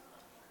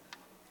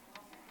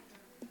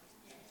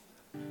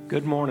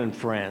Good morning,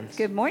 friends.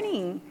 Good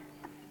morning.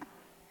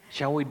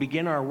 Shall we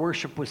begin our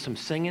worship with some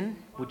singing?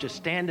 Would you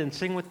stand and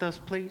sing with us,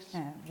 please?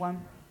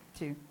 1,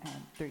 2, and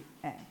 3,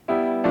 and...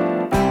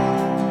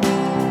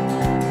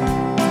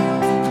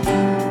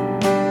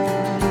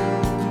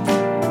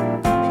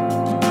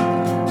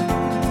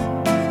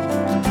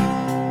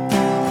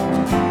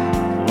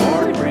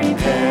 Lord,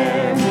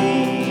 prepare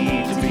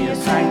me to be a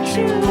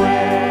sanctuary,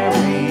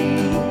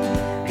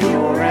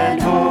 pure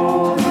and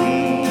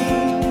holy,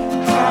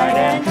 tried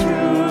and true.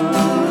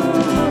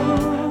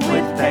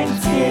 With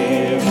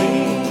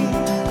thanksgiving,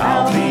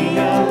 I'll be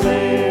a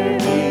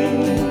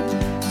living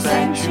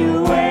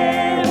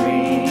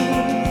sanctuary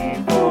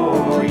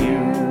for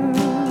you.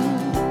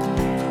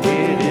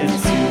 It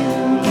is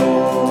you,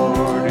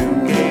 Lord,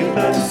 who gave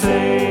the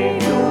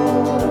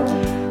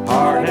Savior,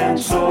 heart and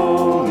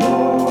soul,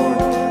 Lord,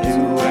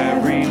 to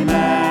every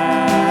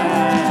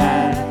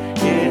man.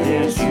 It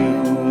is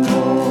you,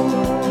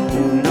 Lord,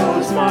 who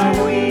knows my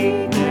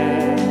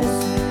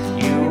weakness.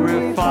 You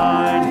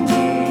refine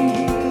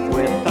me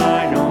with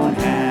thine own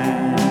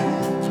hand.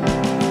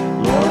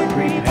 Lord,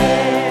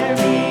 prepare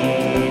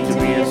me to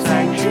be a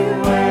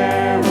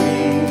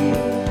sanctuary,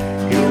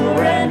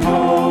 pure and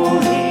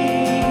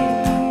holy,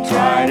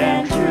 tried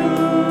and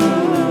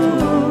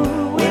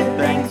true. With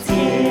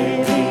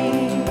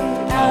thanksgiving,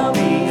 I'll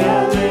be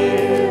a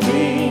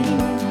living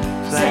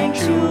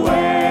sanctuary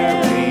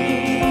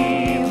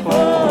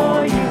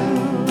for you.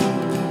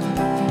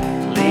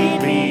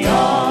 Lead me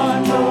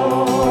on,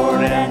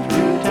 Lord, and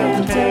through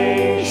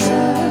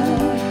temptation,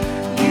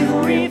 you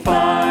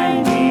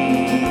refine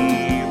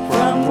me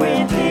from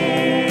within.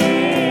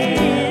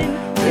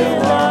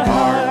 Fill our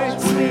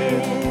hearts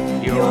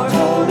with your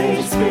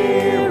Holy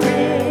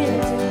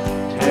Spirit.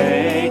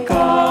 Take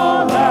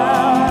all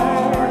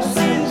our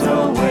sins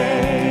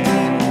away.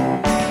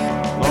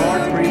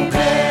 Lord,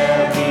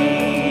 prepare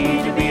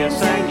me to be a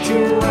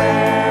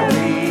sanctuary,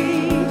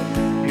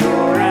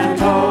 pure and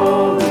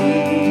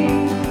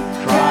holy,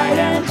 tried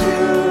and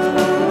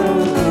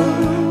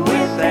true.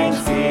 With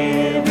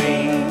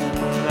thanksgiving,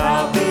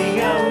 I'll be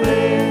a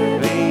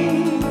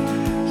living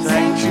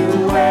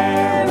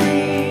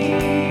sanctuary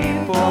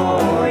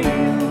for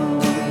you.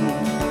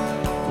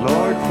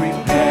 Lord,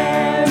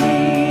 prepare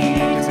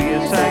me to be a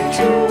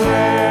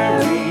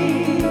sanctuary,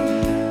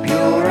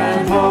 pure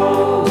and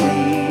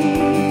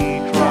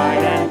holy,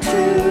 tried and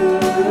true.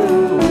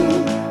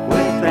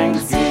 With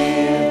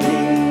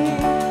thanksgiving,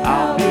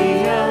 I'll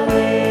be a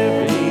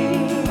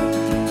living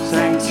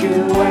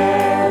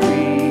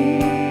sanctuary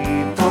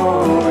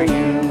for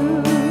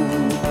you.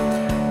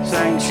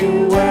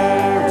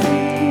 Sanctuary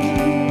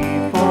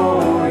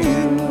for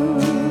you.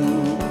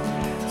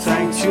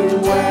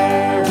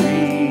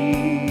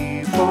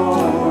 Sanctuary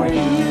for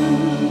you.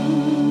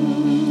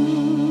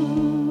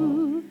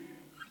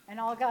 And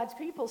all God's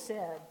people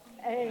said,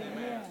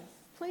 Amen.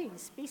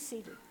 Please be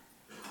seated.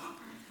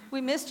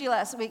 We missed you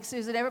last week,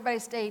 Susan. Everybody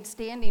stayed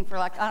standing for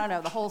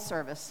the whole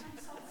service.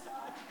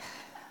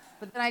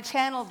 But then I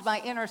channeled my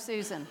inner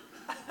Susan.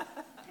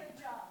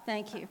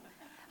 Thank you.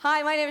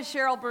 Hi, my name is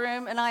Cheryl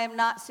Broom, and I am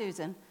not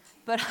Susan,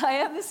 but I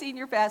am the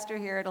senior pastor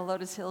here at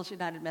Lotus Hills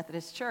United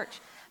Methodist Church.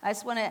 I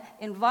just want to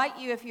invite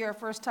you, if you're a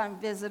first-time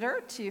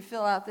visitor, to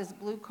fill out this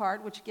blue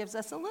card, which gives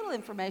us a little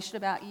information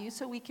about you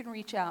so we can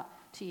reach out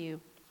to you.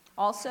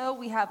 Also,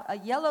 we have a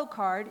yellow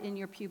card in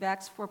your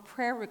pewbacks for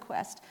prayer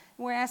request.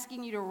 We're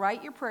asking you to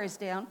write your prayers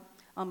down.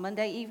 On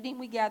Monday evening,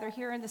 we gather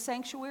here in the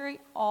sanctuary.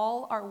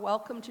 All are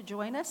welcome to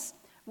join us,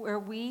 where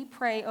we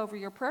pray over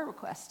your prayer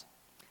request.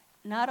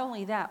 Not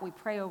only that, we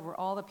pray over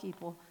all the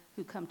people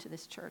who come to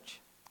this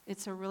church.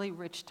 It's a really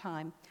rich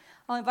time.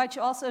 I'll invite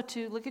you also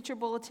to look at your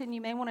bulletin.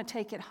 You may want to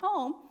take it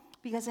home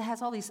because it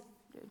has all these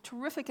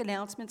terrific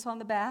announcements on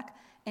the back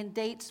and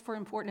dates for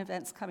important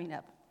events coming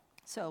up.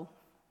 So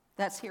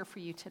that's here for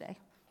you today.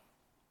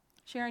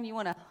 Sharon, you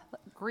want to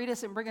greet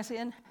us and bring us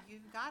in? You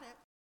got it.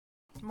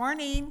 Good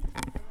morning.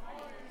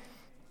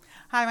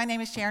 Hi, my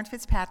name is Sharon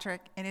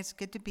Fitzpatrick, and it's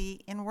good to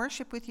be in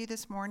worship with you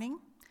this morning.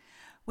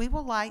 We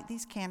will light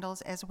these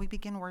candles as we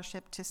begin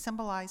worship to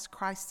symbolize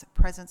Christ's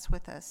presence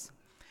with us.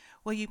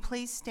 Will you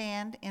please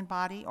stand in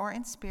body or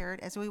in spirit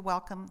as we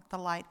welcome the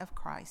light of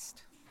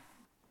Christ?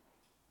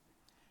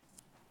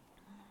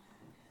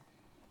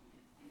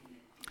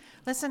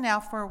 Listen now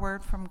for a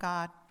word from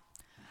God.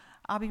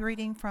 I'll be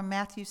reading from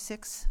Matthew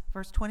 6,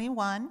 verse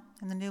 21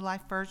 in the New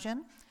Life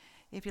Version.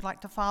 If you'd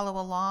like to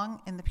follow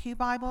along in the Pew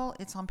Bible,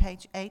 it's on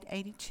page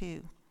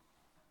 882.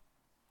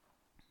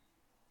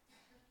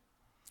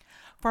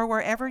 For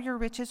wherever your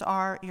riches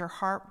are, your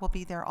heart will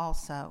be there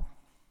also.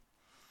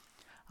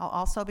 I'll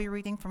also be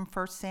reading from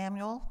 1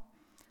 Samuel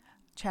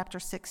chapter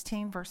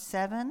 16, verse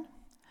 7.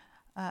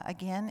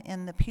 Again,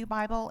 in the Pew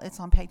Bible, it's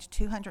on page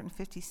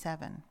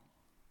 257.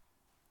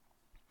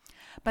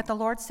 But the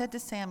Lord said to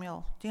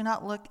Samuel, "Do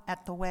not look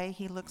at the way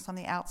he looks on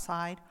the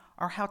outside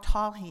or how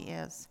tall he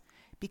is,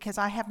 because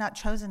I have not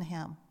chosen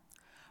him.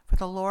 For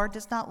the Lord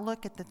does not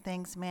look at the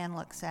things man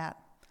looks at.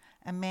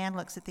 A man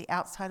looks at the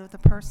outside of the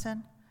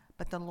person,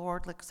 but the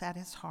Lord looks at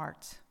his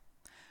heart."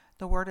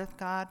 the word of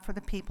God for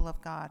the people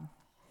of God.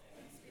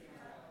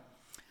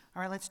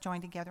 All right, let's join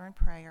together in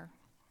prayer.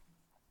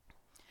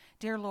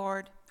 Dear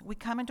Lord, we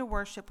come into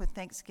worship with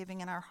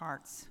thanksgiving in our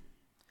hearts.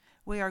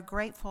 We are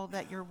grateful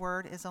that your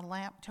word is a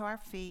lamp to our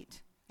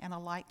feet and a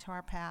light to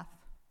our path.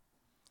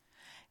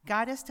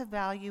 Guide us to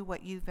value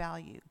what you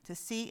value, to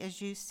see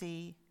as you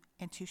see,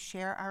 and to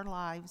share our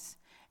lives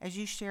as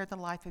you share the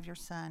life of your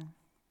Son.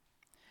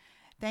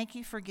 Thank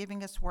you for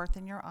giving us worth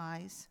in your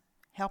eyes.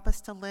 Help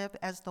us to live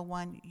as the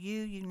one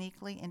you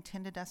uniquely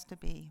intended us to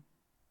be.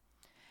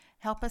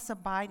 Help us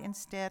abide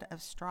instead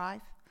of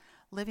strife,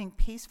 living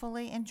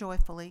peacefully and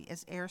joyfully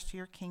as heirs to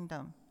your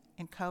kingdom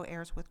and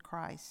co-heirs with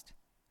Christ.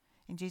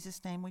 In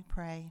Jesus' name we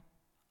pray.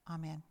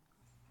 Amen.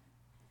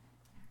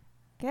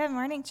 Good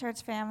morning,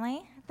 church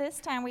family. This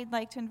time we'd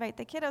like to invite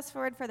the kiddos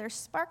forward for their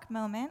spark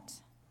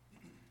moment.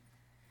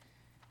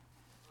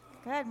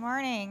 Good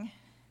morning.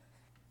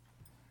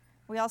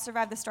 We all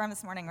survived the storm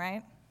this morning,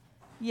 right?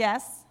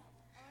 Yes.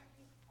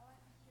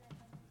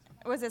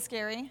 Was it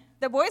scary?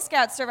 The Boy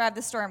Scouts survived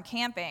the storm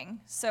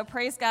camping, so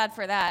praise God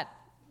for that,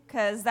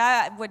 because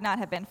that would not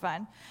have been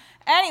fun.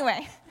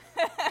 Anyway,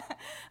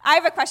 I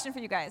have a question for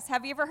you guys.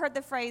 Have you ever heard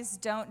the phrase,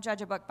 don't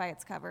judge a book by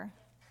its cover?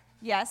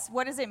 Yes.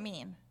 What does it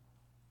mean?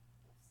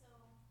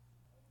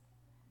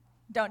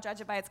 Don't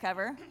judge it by its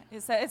cover.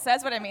 It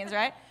says what it means,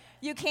 right?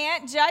 You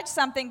can't judge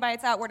something by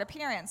its outward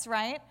appearance,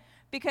 right?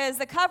 Because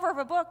the cover of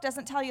a book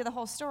doesn't tell you the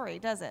whole story,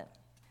 does it?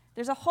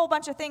 There's a whole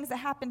bunch of things that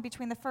happen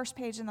between the first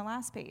page and the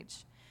last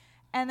page.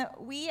 And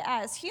we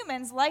as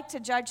humans like to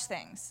judge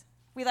things.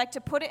 We like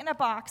to put it in a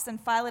box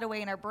and file it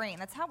away in our brain.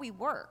 That's how we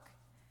work.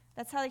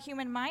 That's how the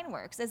human mind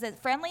works. Is it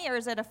friendly or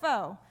is it a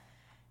foe?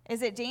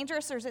 Is it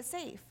dangerous or is it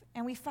safe?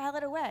 And we file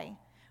it away.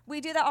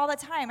 We do that all the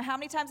time. How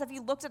many times have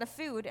you looked at a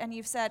food and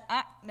you've said,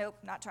 nope,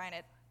 not trying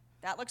it.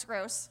 That looks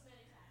gross.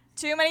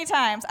 Too many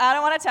times. I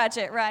don't want to touch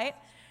it, right?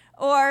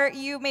 Or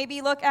you maybe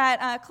look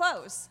at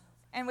clothes,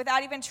 and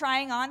without even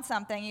trying on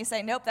something, you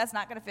say, nope, that's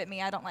not going to fit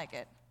me. I don't like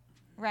it,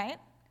 right?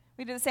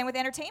 We do the same with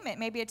entertainment,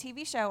 maybe a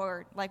TV show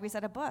or, like we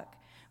said, a book.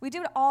 We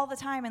do it all the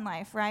time in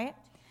life, right?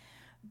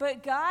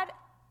 But God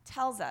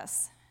tells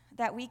us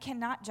that we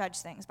cannot judge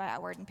things by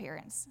outward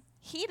appearance.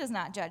 He does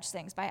not judge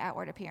things by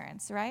outward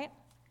appearance, right?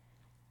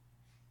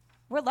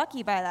 We're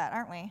lucky by that,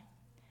 aren't we?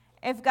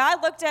 If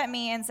God looked at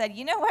me and said,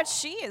 you know what,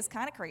 she is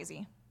kind of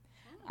crazy.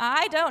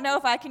 I don't know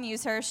if I can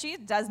use her. She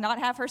does not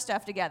have her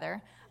stuff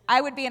together.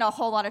 I would be in a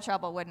whole lot of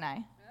trouble, wouldn't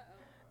I?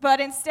 But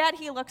instead,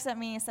 he looks at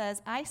me and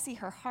says, I see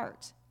her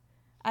heart.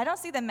 I don't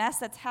see the mess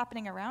that's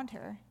happening around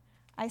her.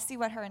 I see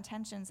what her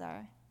intentions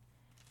are.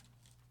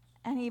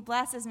 And he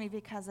blesses me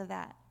because of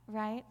that,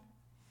 right?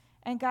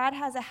 And God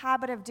has a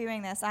habit of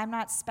doing this. I'm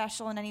not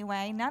special in any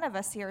way. None of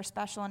us here are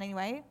special in any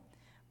way.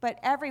 But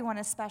everyone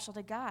is special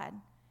to God.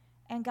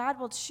 And God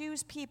will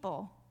choose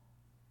people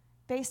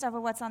based off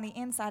of what's on the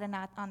inside and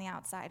not on the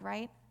outside,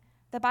 right?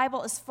 The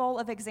Bible is full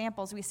of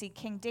examples. We see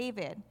King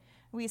David.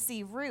 We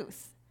see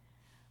Ruth.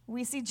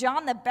 We see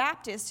John the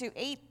Baptist, who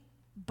ate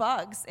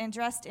bugs and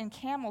dressed in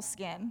camel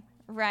skin,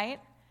 right?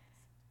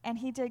 And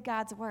he did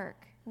God's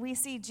work. We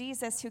see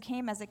Jesus, who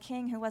came as a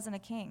king who wasn't a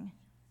king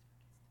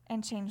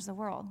and changed the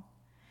world.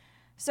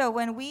 So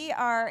when we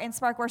are in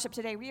Spark Worship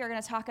today, we are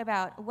going to talk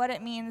about what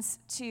it means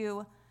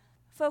to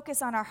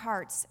focus on our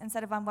hearts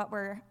instead of on what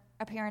our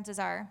appearances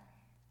are.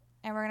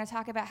 And we're going to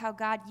talk about how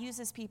God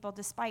uses people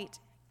despite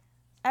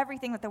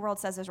everything that the world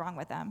says is wrong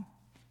with them.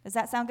 Does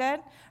that sound good?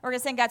 We're going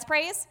to sing God's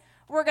praise.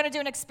 We're going to do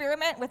an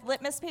experiment with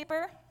litmus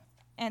paper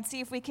and see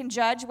if we can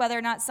judge whether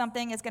or not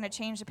something is going to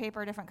change the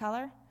paper a different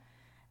color.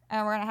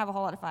 And we're going to have a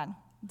whole lot of fun.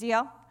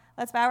 Deal?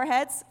 Let's bow our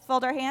heads,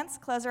 fold our hands,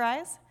 close our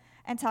eyes,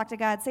 and talk to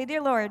God. Say,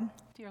 Dear Lord,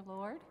 Dear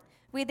Lord,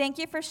 we thank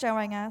you for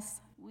showing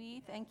us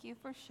we thank you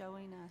for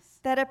showing us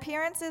that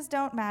appearances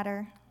don't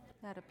matter.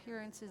 that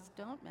appearances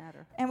don't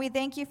matter. And we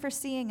thank you for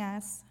seeing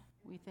us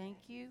We thank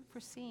you for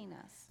seeing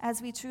us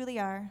as we truly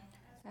are.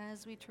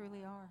 as we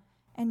truly are.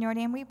 In your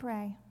name we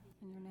pray.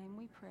 In your name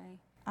we pray.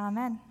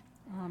 Amen.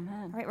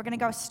 Amen. All right, we're going to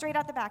go straight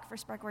out the back for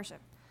Spark Worship.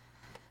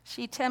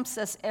 She tempts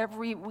us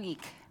every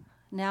week.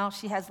 Now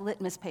she has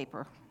litmus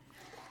paper.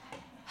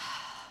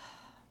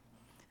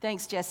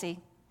 Thanks, Jesse.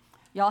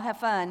 Y'all have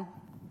fun.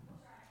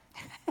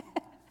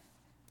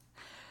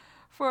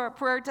 For our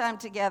prayer time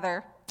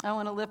together, I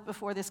want to lift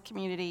before this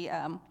community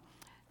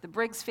the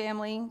Briggs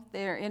family.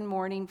 They're in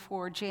mourning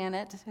for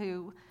Janet,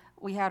 who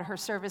we had her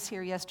service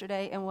here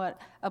yesterday, and what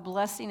a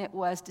blessing it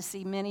was to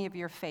see many of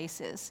your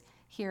faces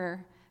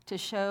here to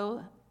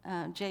show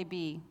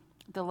JB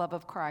the love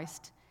of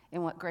Christ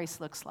and what grace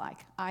looks like.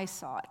 I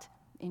saw it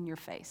in your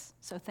face.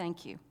 So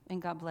thank you,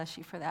 and God bless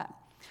you for that.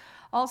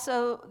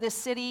 Also, this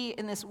city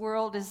and this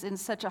world is in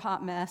such a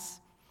hot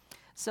mess.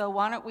 So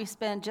why don't we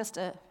spend just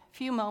a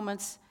few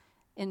moments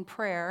in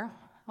prayer.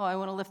 Oh, I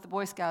want to lift the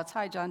Boy Scouts.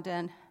 Hi, John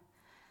Den.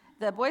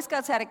 The Boy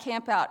Scouts had a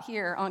camp out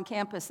here on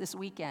campus this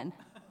weekend.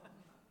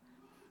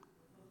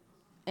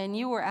 And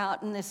you were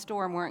out in this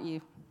storm, weren't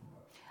you?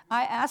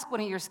 I asked one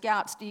of your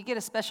scouts, do you get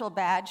a special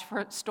badge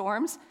for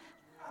storms?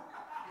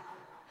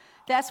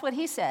 That's what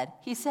he said.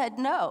 He said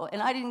no,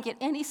 and I didn't get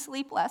any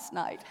sleep last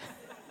night.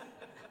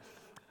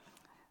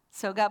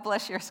 So God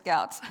bless your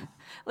scouts.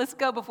 Let's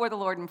go before the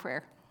Lord in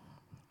prayer.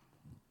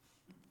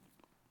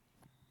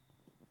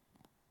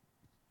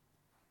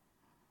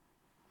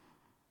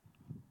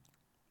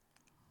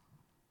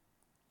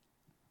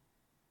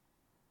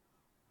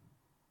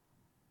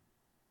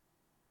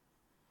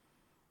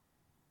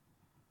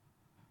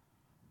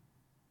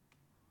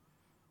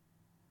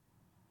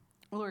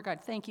 Lord God,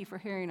 thank you for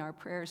hearing our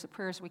prayers, the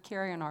prayers we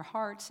carry in our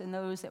hearts and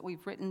those that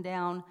we've written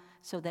down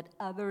so that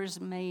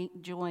others may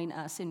join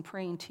us in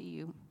praying to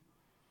you.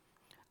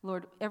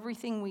 Lord,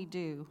 everything we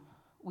do,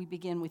 we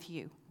begin with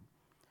you.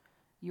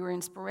 Your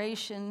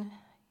inspiration,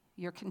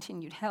 your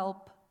continued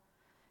help,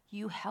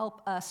 you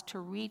help us to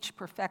reach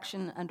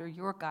perfection under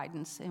your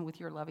guidance and with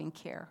your loving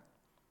care.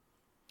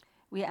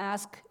 We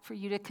ask for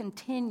you to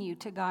continue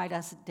to guide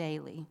us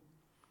daily.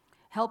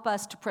 Help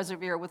us to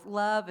persevere with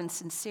love and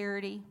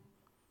sincerity.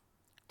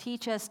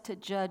 Teach us to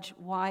judge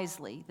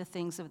wisely the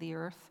things of the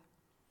earth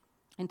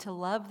and to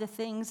love the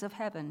things of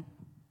heaven.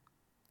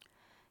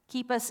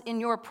 Keep us in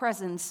your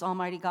presence,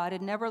 Almighty God,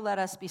 and never let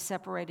us be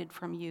separated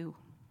from you.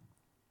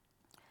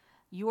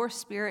 Your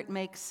Spirit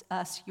makes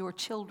us your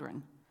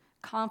children,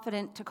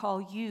 confident to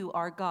call you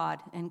our God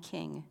and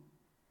King.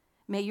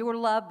 May your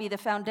love be the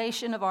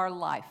foundation of our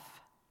life.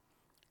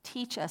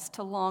 Teach us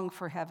to long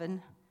for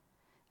heaven,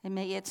 and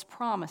may its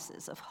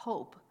promises of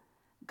hope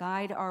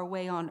guide our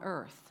way on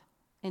earth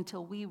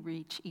until we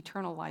reach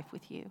eternal life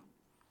with you.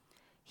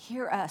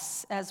 Hear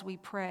us as we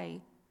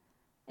pray,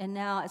 and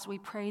now as we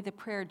pray the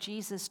prayer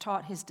Jesus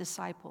taught his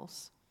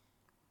disciples,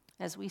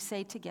 as we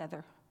say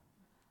together,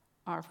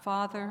 Our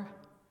Father,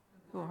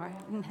 who art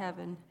in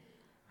heaven,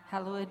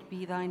 hallowed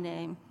be thy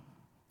name.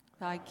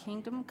 Thy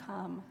kingdom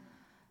come,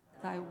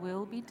 thy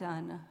will be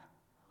done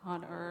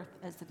on earth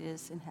as it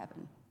is in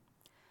heaven.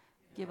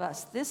 Give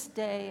us this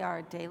day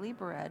our daily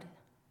bread,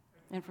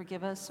 and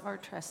forgive us our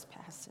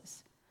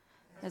trespasses,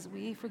 as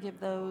we forgive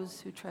those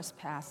who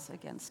trespass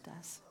against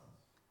us.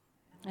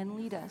 And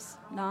lead us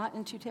not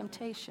into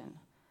temptation,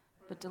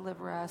 but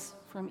deliver us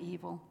from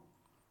evil.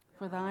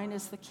 For thine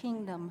is the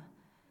kingdom,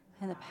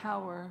 and the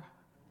power,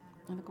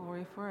 and the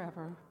glory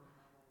forever.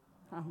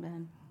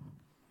 Amen.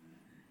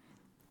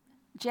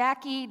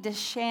 Jackie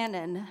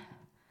DeShannon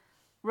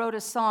wrote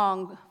a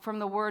song from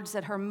the words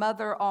that her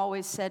mother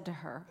always said to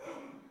her.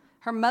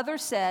 Her mother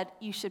said,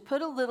 "You should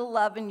put a little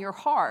love in your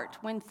heart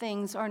when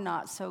things are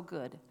not so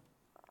good."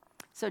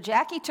 So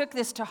Jackie took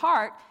this to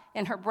heart,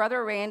 and her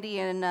brother Randy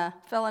and a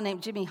fellow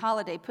named Jimmy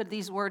Holiday put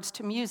these words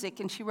to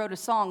music, and she wrote a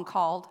song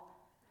called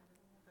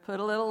Put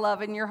a Little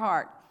Love in Your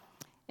Heart.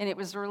 And it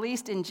was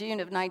released in June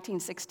of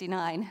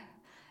 1969.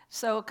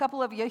 So a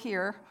couple of you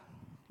here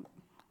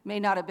may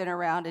not have been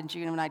around in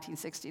June of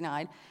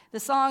 1969. The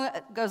song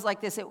goes like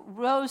this. It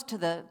rose to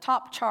the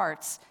top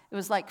charts. It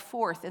was like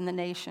fourth in the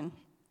nation.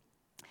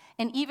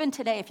 And even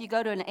today, if you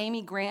go to an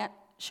Amy Grant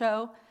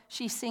show,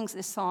 she sings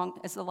this song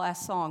as the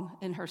last song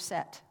in her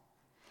set.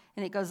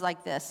 And it goes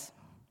like this.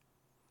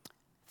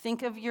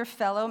 Think of your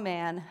fellow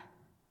man.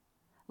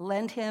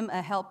 Lend him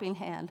a helping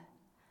hand.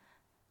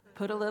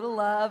 Put a little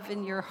love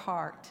in your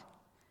heart.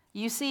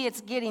 You see it's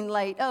getting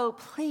late. Oh,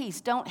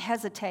 please don't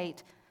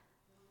hesitate.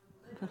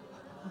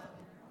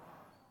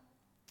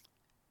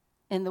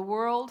 And the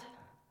world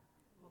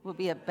will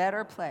be a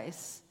better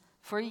place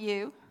for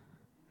you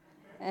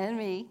and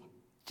me.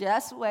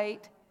 Just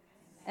wait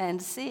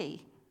and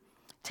see.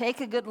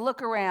 Take a good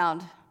look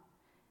around.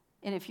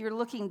 And if you're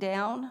looking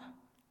down,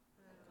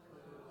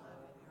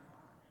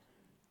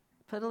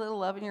 put a little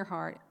love in your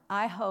heart.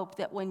 I hope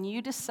that when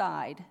you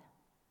decide,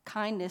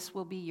 kindness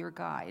will be your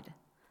guide.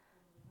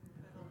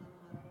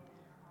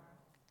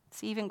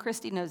 See, even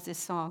Christy knows this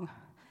song.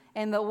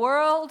 And the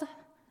world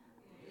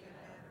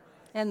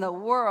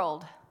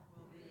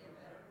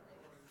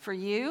for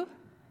you,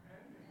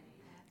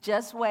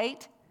 just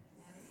wait.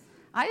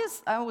 I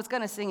was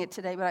going to sing it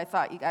today, but I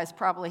thought you guys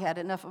probably had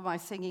enough of my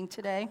singing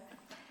today.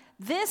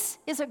 This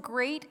is a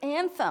great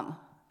anthem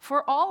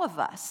for all of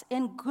us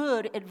and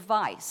good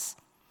advice.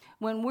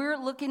 When we're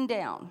looking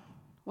down,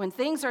 when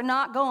things are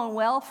not going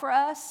well for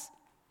us,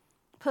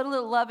 put a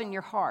little love in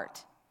your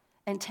heart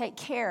and take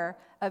care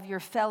of your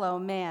fellow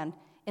man,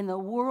 and the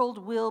world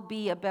will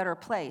be a better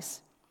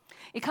place.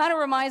 It kind of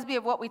reminds me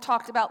of what we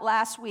talked about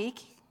last week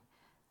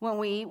when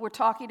we were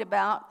talking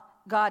about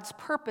God's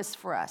purpose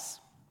for us.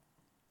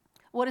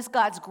 What is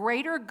God's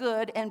greater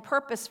good and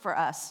purpose for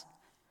us?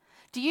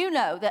 Do you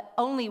know that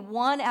only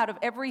 1 out of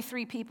every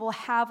 3 people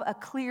have a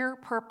clear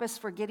purpose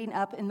for getting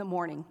up in the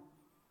morning?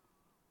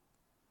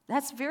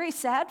 That's very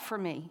sad for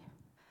me.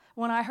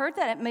 When I heard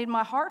that, it made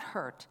my heart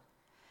hurt.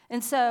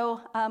 And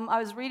so I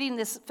was reading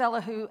this fellow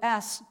who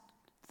asked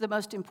the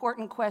most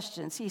important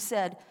questions. He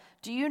said,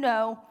 do you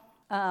know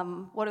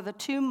what are the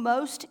 2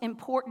 most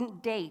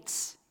important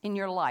dates in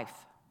your life?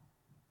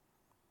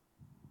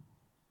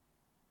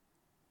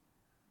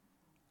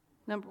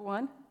 Number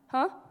 1,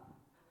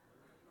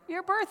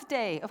 Your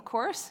birthday, of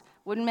course.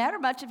 Wouldn't matter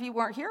much if you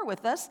weren't here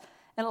with us.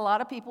 And a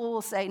lot of people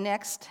will say,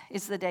 next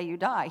is the day you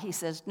die. He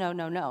says, no,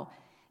 no, no.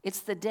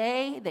 It's the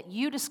day that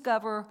you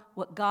discover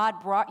what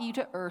God brought you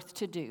to earth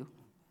to do.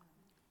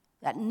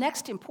 That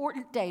next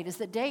important date is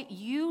the date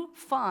you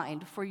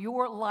find for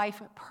your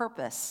life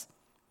purpose.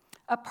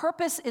 A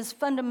purpose is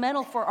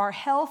fundamental for our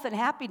health and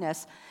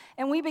happiness.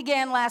 And we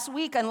began last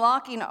week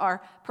unlocking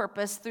our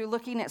purpose through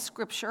looking at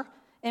Scripture.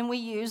 And we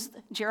used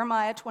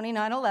Jeremiah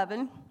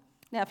 29:11.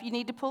 Now, if you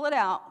need to pull it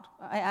out,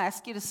 I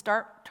ask you to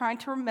start trying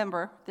to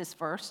remember this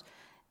verse.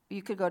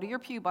 You could go to your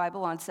Pew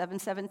Bible on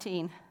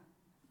 717.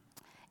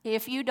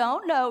 If you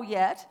don't know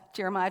yet,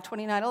 Jeremiah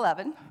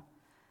 29:11,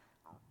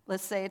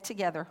 let's say it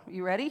together.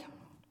 You ready?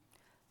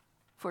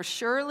 For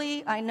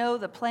surely I know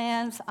the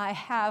plans I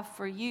have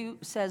for you,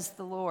 says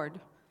the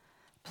Lord.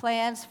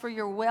 Plans for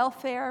your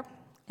welfare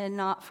and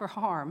not for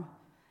harm,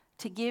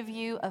 to give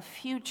you a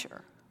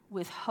future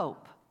with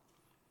hope.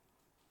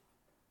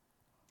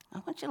 I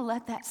want you to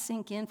let that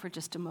sink in for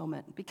just a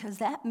moment, because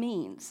that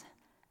means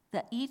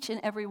that each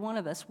and every one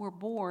of us were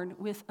born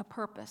with a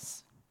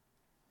purpose.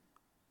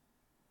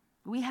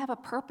 We have a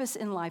purpose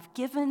in life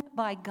given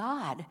by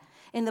God.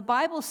 And the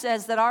Bible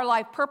says that our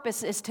life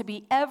purpose is to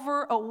be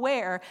ever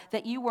aware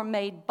that you were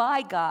made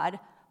by God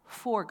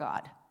for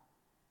God.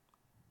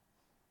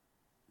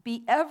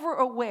 Be ever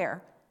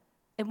aware.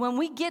 And when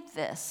we get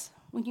this,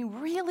 when you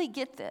really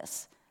get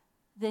this,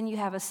 then you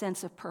have a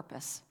sense of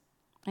purpose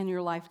and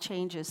your life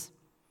changes.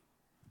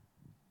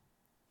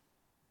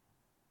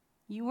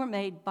 You were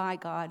made by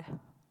God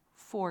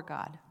for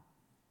God.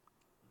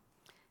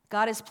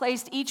 God has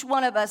placed each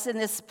one of us in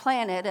this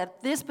planet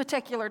at this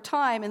particular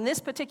time, in this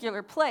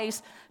particular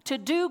place, to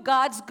do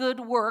God's good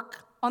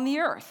work on the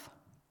earth.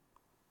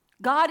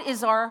 God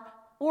is our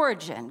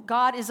origin.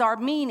 God is our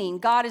meaning.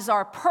 God is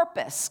our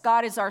purpose.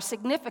 God is our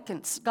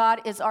significance.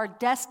 God is our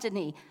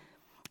destiny.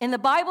 And the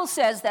Bible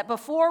says that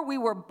before we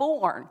were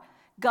born,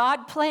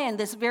 God planned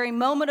this very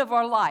moment of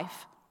our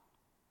life.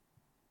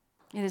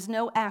 It is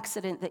no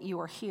accident that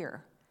you are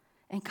here.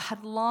 And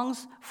God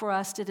longs for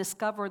us to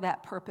discover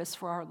that purpose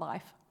for our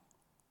life.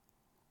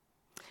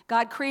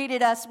 God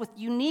created us with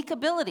unique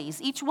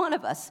abilities, each one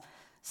of us.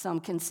 Some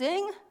can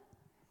sing,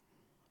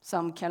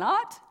 some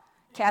cannot.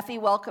 Kathy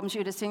welcomes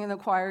you to sing in the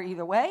choir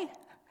either way.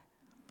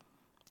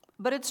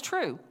 But it's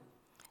true.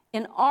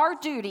 And our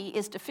duty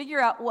is to figure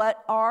out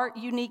what our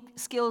unique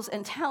skills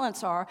and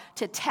talents are,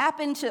 to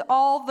tap into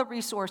all the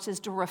resources,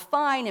 to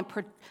refine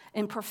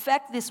and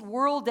perfect this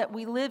world that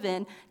we live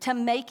in, to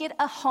make it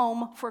a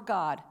home for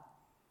God.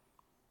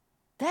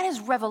 That is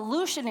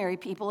revolutionary,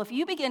 people. If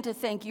you begin to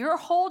think your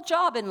whole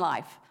job in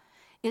life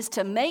is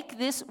to make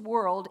this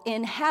world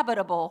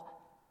inhabitable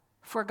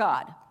for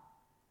God.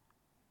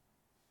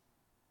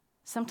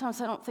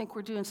 Sometimes I don't think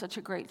we're doing such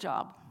a great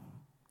job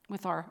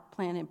with our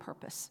plan and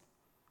purpose.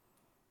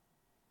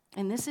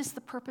 And this is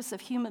the purpose of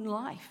human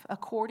life,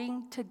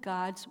 according to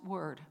God's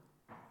word.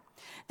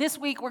 This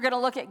week, we're going to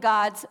look at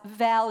God's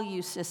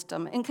value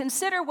system and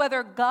consider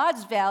whether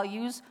God's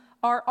values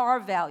are our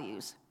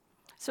values.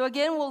 So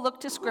again, we'll look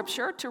to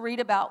Scripture to read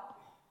about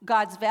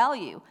God's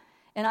value.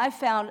 And I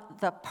found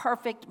the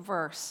perfect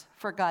verse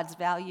for God's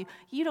value.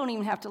 You don't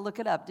even have to look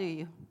it up, do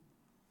you?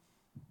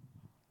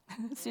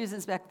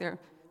 Susan's back there.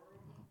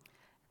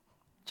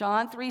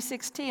 John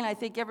 3:16, I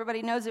think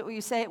everybody knows it. Will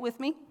you say it with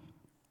me?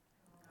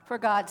 For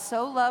God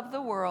so loved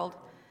the world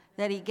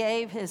that he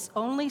gave his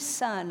only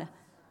Son,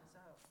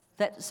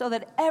 so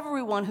that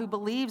everyone who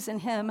believes in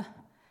him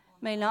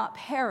may not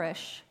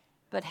perish,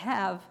 but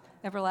have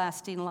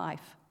everlasting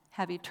life,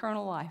 have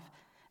eternal life.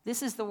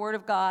 This is the word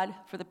of God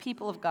for the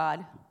people of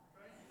God.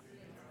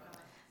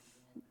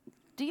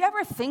 Do you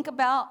ever think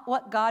about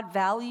what God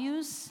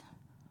values?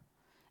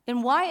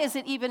 And why is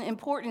it even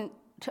important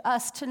to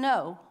us to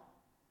know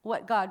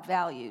what God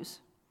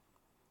values?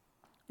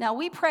 Now,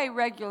 we pray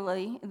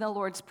regularly in the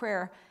Lord's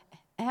Prayer.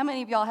 How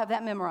many of y'all have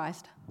that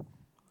memorized?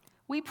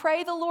 We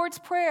pray the Lord's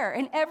Prayer,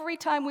 and every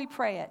time we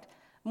pray it,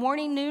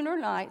 morning, noon, or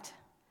night,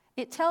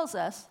 it tells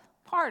us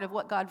part of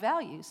what God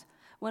values.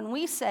 When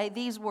we say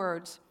these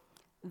words,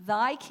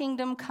 thy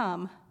kingdom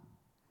come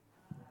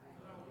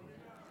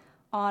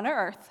on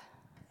earth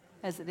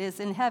as it is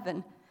in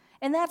heaven.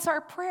 And that's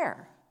our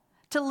prayer,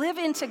 to live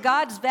into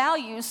God's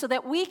values so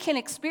that we can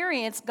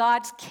experience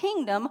God's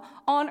kingdom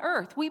on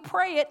earth. We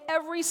pray it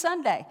every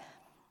Sunday.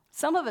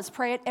 Some of us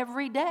pray it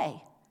every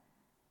day,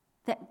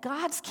 that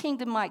God's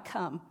kingdom might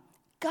come,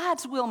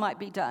 God's will might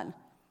be done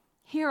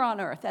here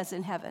on earth as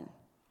in heaven.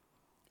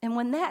 And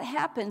when that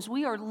happens,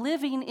 we are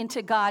living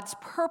into God's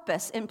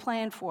purpose and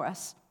plan for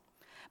us.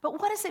 But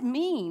what does it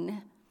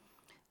mean?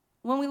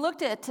 When we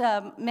looked at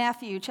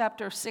Matthew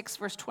chapter 6,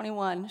 verse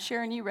 21,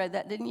 Sharon, you read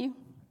that, didn't you?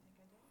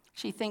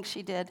 She thinks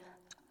she did.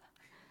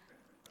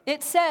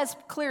 It says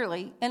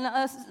clearly, and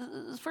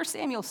 1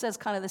 Samuel says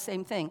kind of the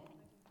same thing.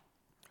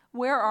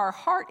 Where our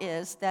heart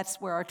is, that's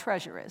where our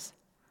treasure is,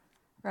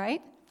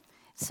 right?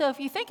 So if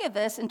you think of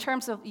this in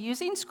terms of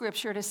using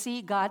Scripture to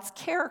see God's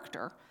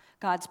character,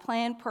 God's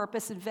plan,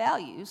 purpose, and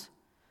values,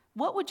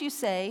 what would you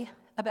say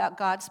about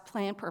God's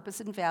plan, purpose,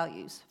 and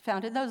values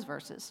found in those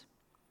verses?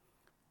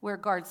 Where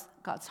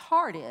God's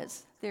heart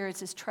is, there is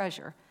his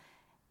treasure.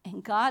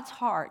 And God's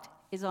heart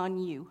is on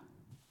you.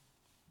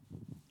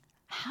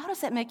 How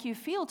does that make you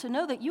feel to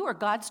know that you are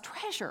God's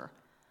treasure?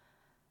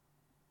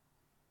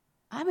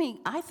 I mean,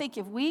 I think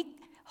if we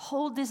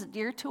hold this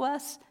dear to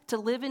us, to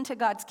live into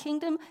God's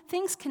kingdom,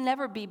 things can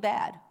never be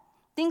bad.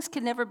 Things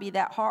can never be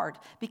that hard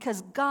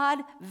because God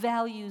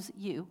values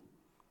you.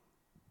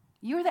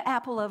 You're the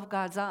apple of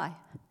God's eye.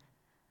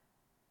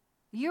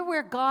 You're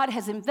where God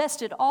has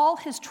invested all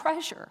his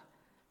treasure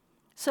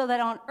so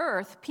that on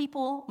earth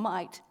people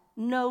might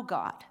know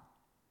God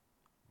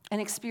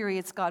and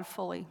experience God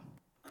fully.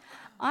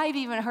 I've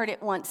even heard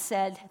it once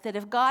said that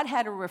if God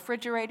had a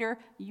refrigerator,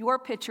 your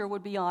picture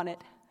would be on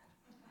it.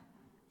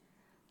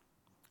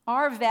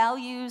 Our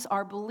values,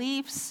 our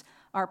beliefs,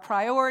 our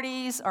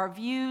priorities, our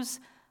views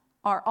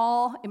are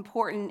all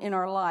important in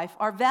our life.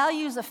 Our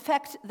values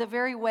affect the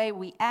very way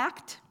we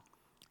act,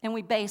 and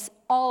we base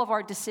all of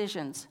our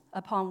decisions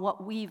upon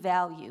what we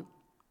value.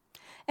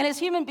 And as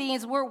human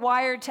beings, we're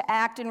wired to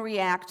act and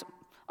react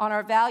on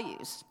our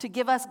values, to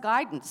give us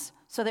guidance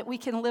so that we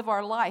can live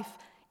our life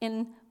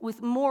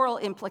with moral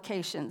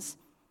implications,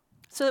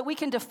 so that we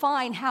can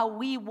define how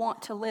we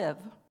want to live.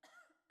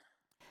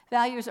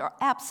 Values are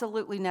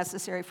absolutely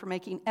necessary for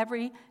making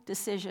every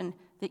decision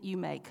that you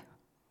make.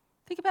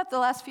 Think about the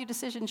last few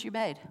decisions you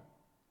made.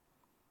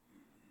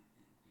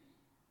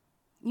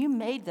 You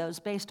made those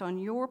based on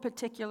your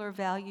particular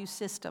value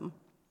system.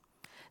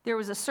 There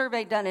was a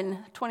survey done in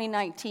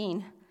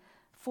 2019.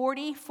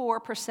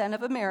 44%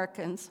 of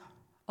Americans,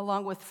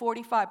 along with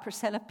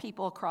 45% of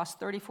people across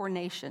 34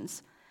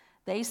 nations,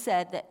 they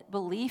said that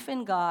belief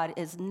in God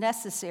is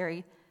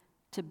necessary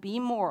to be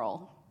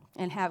moral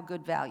and have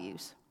good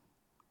values.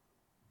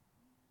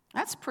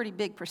 That's a pretty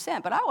big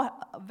percent, but I will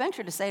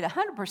venture to say that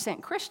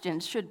 100%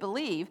 Christians should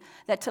believe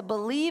that to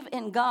believe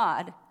in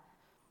God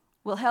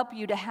will help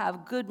you to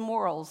have good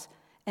morals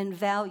and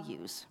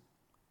values.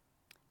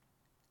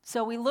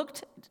 So we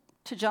looked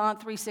to John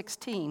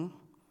 3:16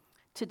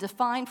 to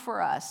define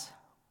for us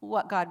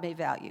what God may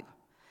value.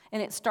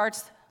 And it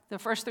starts, the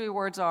first three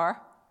words are,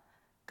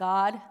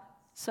 God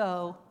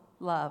so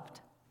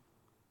loved.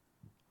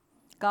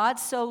 God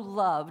so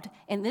loved,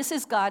 and this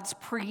is God's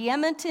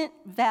preeminent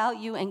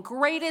value and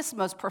greatest,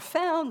 most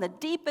profound, the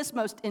deepest,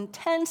 most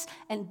intense,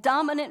 and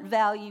dominant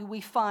value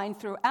we find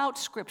throughout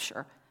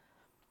Scripture.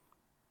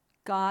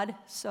 God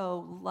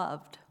so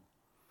loved.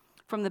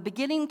 From the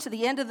beginning to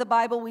the end of the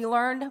Bible, we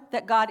learned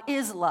that God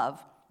is love,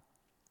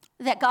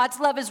 that God's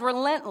love is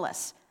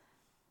relentless.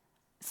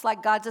 It's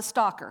like God's a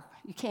stalker.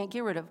 You can't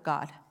get rid of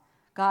God.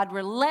 God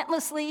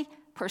relentlessly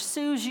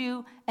pursues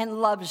you and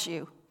loves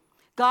you.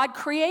 God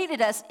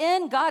created us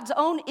in God's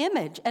own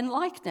image and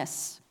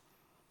likeness.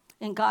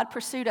 And God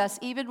pursued us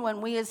even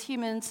when we as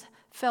humans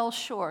fell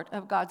short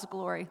of God's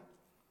glory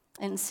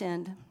and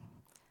sinned.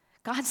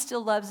 God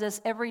still loves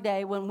us every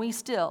day when we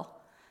still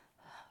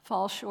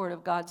fall short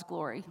of God's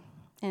glory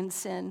and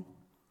sin.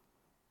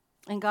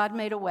 And God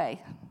made a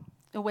way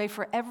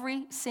for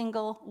every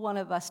single one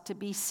of us to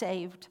be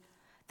saved.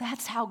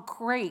 That's how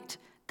great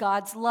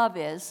God's love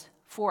is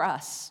for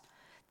us.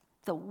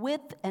 The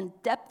width and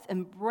depth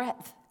and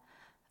breadth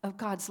of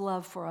God's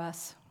love for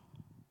us.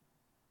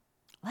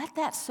 Let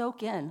that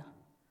soak in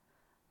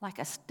like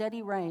a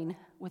steady rain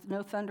with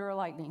no thunder or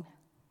lightning.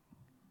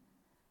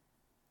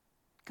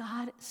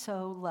 God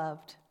so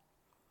loved.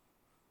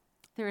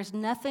 There is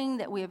nothing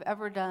that we have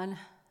ever done,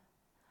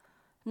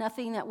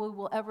 nothing that we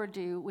will ever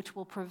do which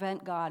will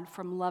prevent God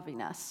from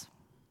loving us.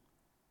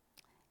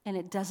 And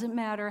it doesn't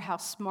matter how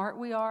smart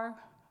we are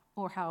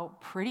or how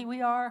pretty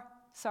we are.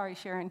 Sorry,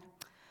 Sharon.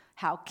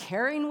 How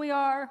caring we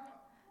are,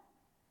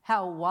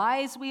 how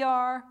wise we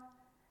are,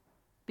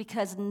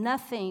 because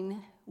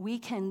nothing we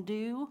can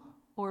do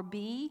or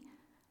be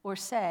or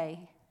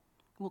say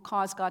will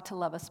cause God to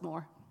love us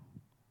more.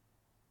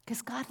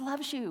 Because God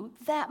loves you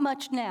that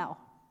much now.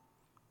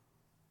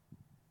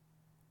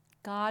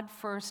 God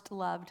first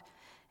loved.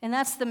 And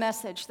that's the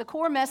message, the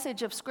core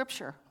message of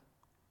Scripture.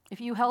 If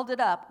you held it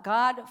up,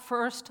 God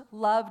first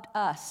loved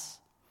us.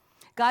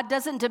 God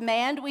doesn't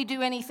demand we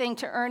do anything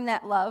to earn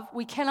that love.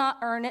 We cannot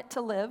earn it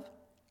to live.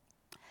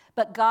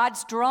 But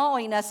God's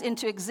drawing us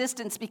into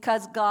existence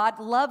because God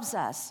loves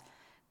us.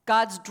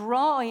 God's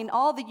drawing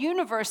all the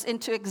universe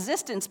into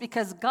existence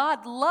because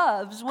God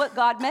loves what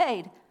God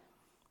made.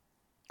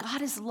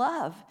 God is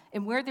love.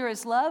 And where there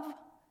is love,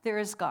 there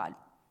is God.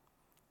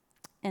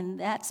 And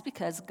that's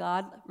because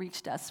God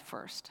reached us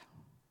first.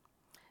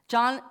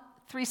 John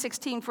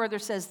 3:16 further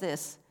says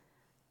this,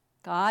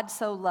 God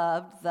so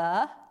loved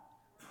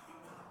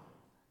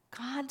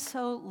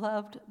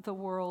the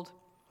world.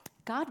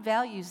 God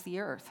values the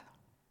earth.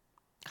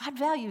 God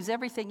values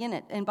everything in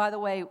it. And by the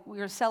way,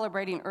 we are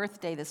celebrating Earth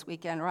Day this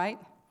weekend, right?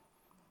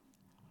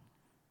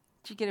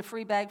 Did you get a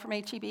free bag from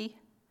H-E-B?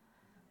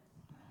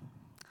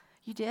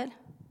 You did?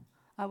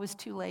 I was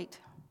too late.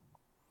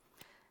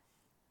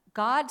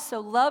 God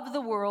so loved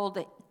the world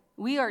that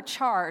we are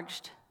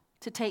charged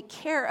to take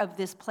care of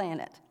this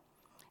planet.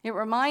 It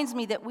reminds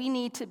me that we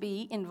need to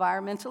be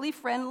environmentally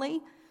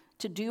friendly,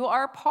 to do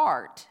our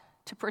part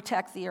to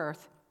protect the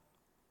earth.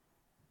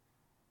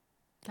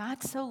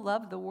 God so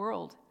loved the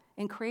world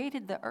and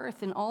created the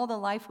earth and all the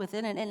life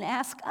within it, and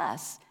asked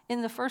us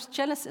in the first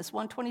Genesis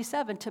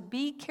 1:27 to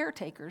be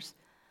caretakers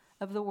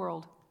of the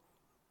world.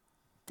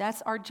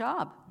 That's our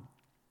job.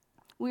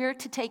 We are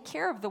to take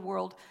care of the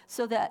world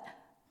so that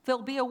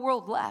there'll be a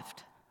world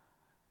left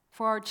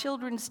for our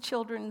children's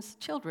children's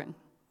children.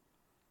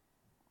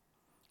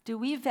 Do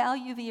we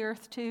value the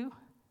earth too?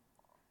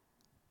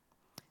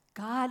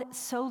 God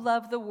so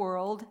loved the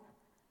world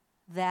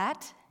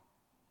that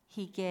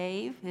he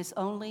gave his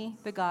only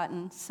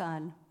begotten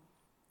Son.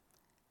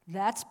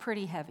 That's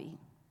pretty heavy.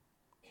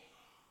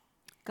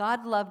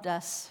 God loved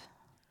us,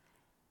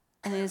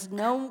 and it is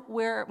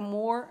nowhere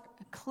more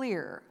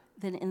clear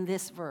than in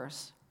this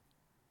verse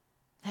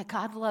that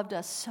God loved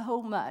us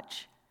so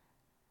much,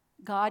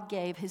 God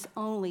gave his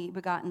only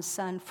begotten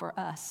Son for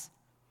us,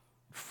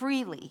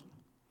 freely,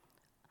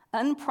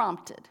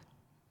 unprompted,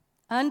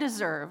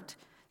 undeserved,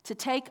 to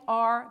take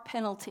our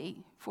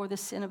penalty for the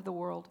sin of the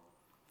world.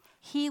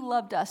 He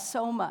loved us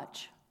so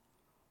much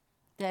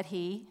that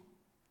he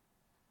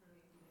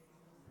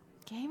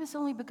gave his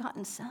only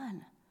begotten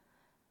Son.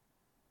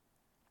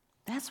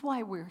 That's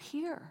why we're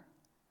here.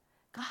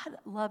 God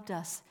loved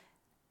us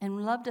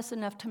and loved us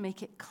enough to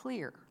make it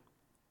clear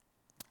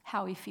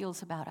how he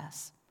feels about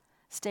us,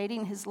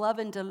 stating his love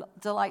and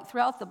delight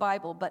throughout the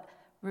Bible, but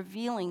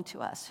revealing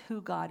to us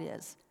who God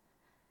is.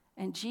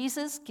 And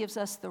Jesus gives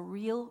us the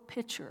real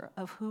picture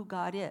of who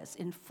God is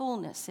in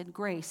fullness, in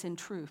grace, in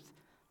truth.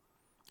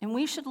 And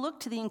we should look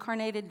to the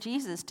incarnated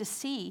Jesus to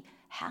see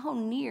how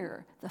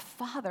near the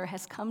Father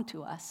has come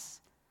to us.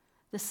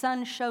 The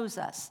Son shows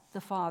us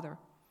the Father.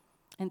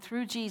 And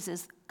through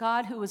Jesus,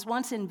 God, who was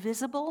once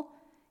invisible,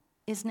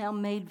 is now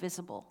made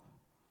visible.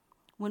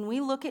 When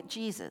we look at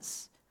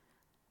Jesus,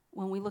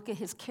 when we look at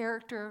his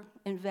character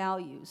and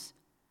values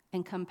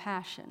and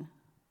compassion,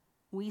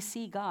 we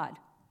see God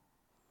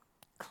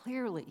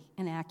clearly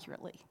and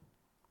accurately.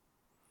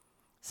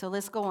 So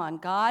let's go on.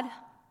 God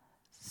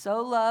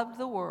so loved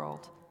the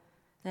world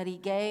that he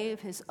gave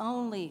his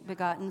only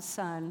begotten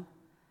Son,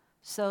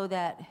 so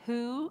that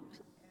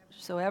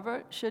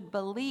whosoever should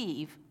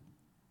believe.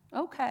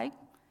 Okay.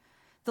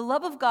 The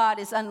love of God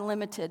is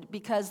unlimited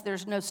because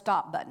there's no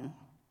stop button.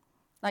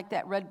 Like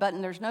that red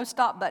button, there's no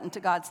stop button to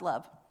God's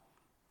love.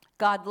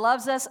 God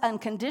loves us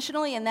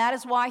unconditionally, and that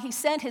is why he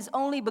sent his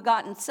only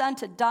begotten Son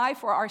to die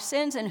for our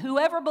sins. And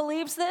whoever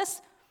believes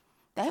this,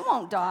 they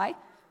won't die.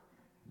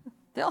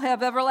 They'll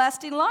have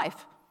everlasting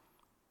life.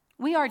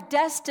 We are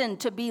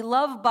destined to be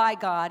loved by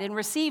God and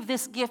receive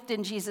this gift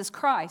in Jesus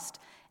Christ.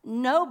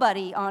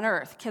 Nobody on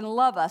earth can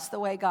love us the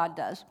way God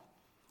does.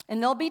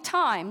 And there'll be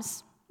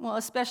times, well,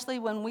 especially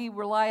when we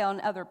rely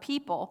on other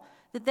people,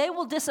 that they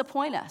will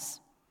disappoint us.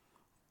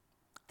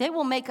 They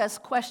will make us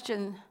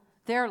question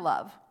their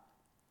love.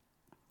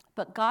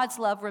 But God's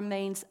love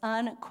remains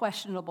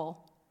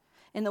unquestionable.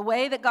 And the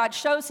way that God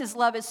shows his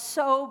love is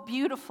so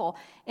beautiful.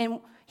 And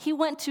he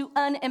went to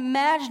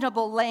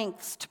unimaginable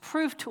lengths to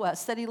prove to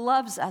us that he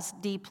loves us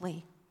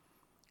deeply.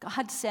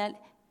 God sent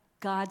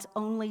God's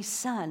only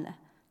Son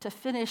to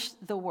finish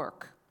the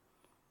work.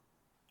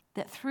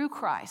 That through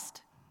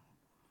Christ,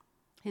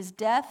 his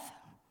death,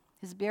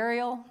 his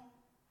burial,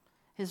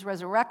 his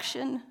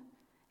resurrection,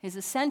 his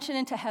ascension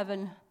into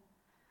heaven,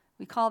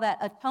 we call that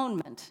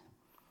atonement.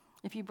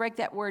 If you break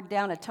that word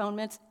down,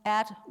 atonement's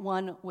at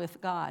one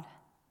with God.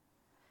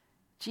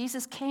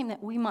 Jesus came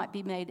that we might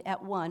be made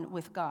at one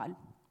with God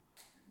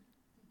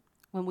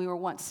when we were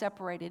once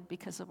separated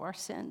because of our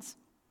sins.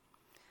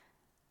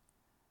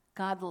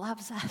 God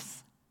loves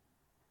us.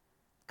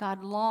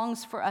 God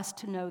longs for us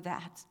to know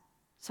that.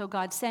 So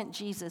God sent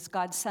Jesus,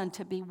 God's Son,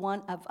 to be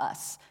one of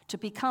us, to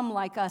become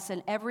like us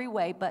in every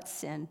way but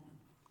sin.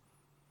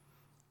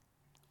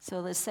 So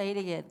let's say it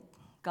again.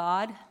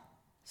 God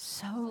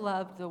so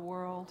loved the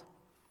world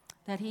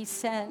that he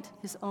sent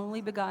his only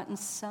begotten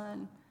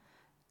Son,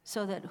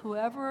 so that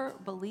whoever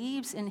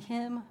believes in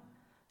him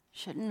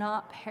should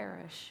not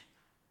perish,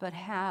 but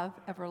have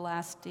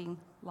everlasting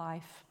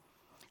life.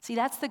 See,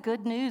 that's the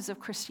good news of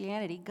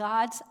Christianity,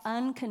 God's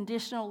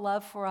unconditional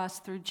love for us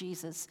through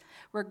Jesus.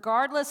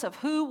 Regardless of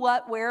who,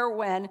 what, where,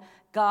 when,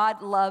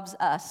 God loves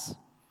us.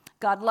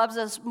 God loves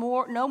us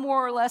no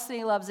more or less than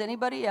he loves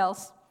anybody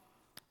else,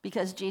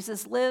 because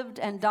Jesus lived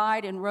and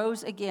died and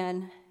rose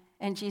again,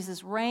 and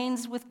Jesus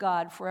reigns with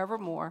God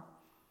forevermore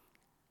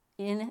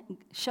in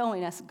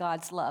showing us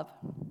God's love.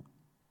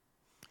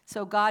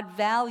 So God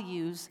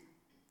values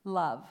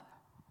love.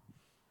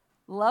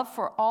 Love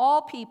for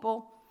all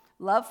people,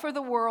 love for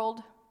the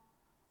world,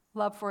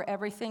 love for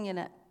everything in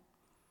it.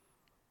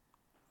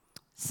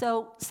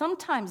 So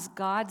sometimes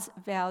God's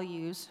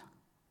values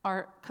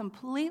are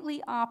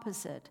completely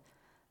opposite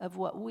of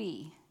what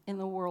we in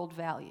the world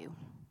value.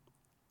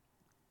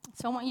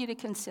 So I want you to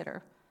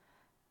consider,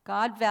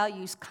 God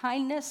values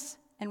kindness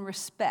and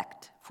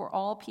respect for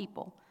all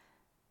people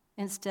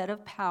instead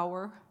of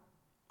power,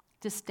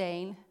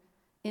 disdain,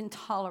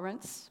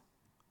 intolerance.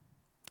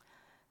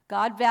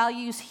 God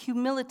values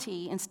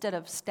humility instead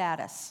of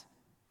status.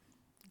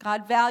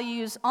 God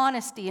values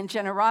honesty and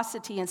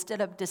generosity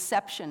instead of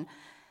deception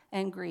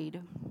and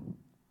greed.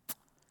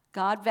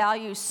 God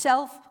values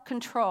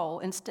self-control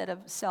instead of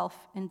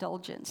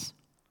self-indulgence.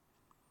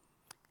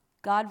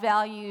 God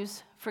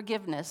values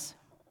forgiveness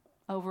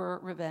over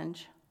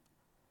revenge.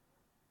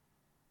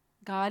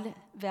 God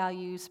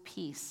values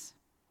peace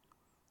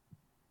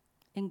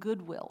and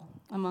goodwill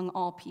among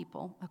all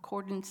people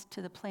according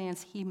to the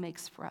plans he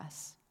makes for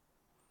us.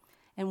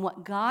 And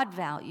what God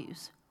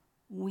values,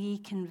 we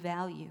can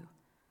value.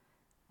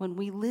 When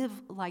we live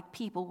like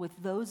people with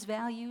those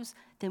values,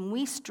 then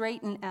we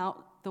straighten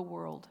out the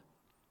world.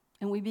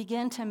 And we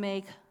begin to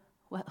make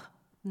what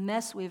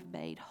mess we've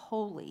made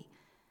holy.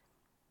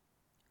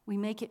 We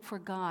make it for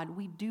God.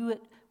 We do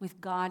it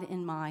with God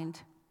in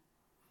mind.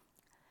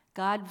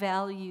 God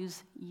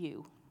values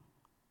you.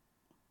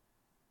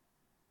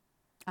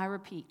 I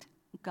repeat,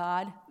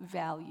 God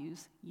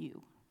values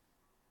you.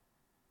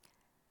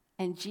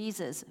 And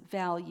Jesus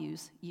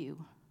values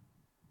you.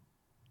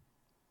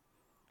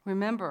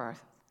 Remember,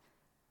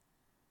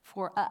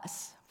 for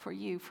us, for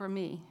you, for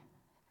me,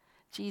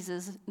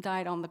 Jesus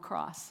died on the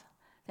cross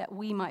that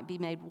we might be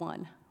made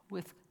one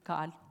with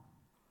God.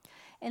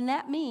 And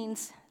that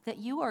means that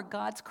you are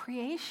God's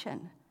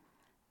creation,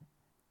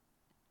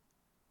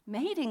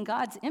 made in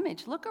God's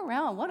image. Look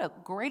around. What a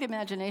great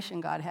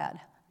imagination God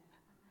had.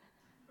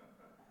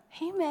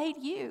 He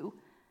made you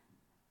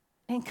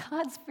in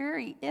God's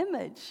very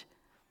image.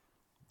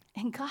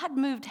 And God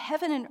moved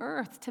heaven and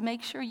earth to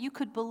make sure you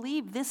could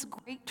believe this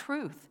great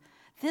truth,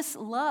 this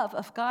love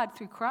of God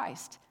through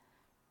Christ.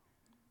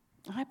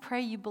 I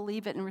pray you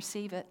believe it and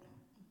receive it.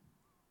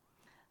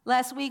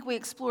 Last week, we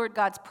explored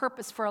God's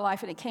purpose for our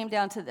life, and it came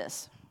down to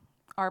this.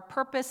 Our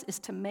purpose is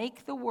to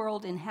make the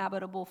world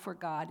inhabitable for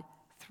God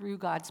through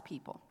God's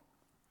people.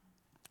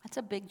 That's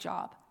a big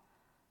job,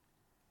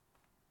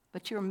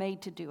 but you're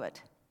made to do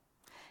it.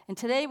 And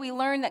today we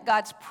learn that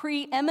God's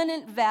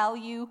preeminent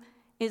value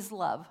is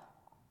love.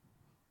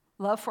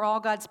 Love for all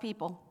God's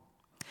people.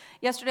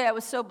 Yesterday, I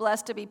was so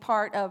blessed to be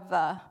part of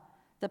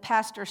the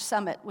Pastor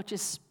Summit, which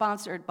is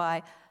sponsored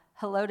by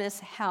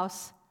Helotes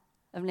House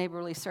of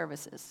Neighborly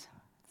Services.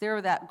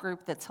 They're that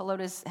group that's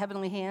Helotes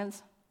Heavenly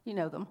Hands. You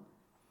know them.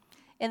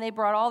 And they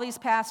brought all these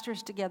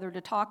pastors together to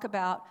talk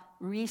about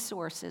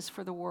resources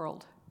for the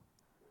world.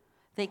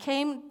 They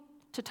came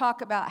to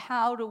talk about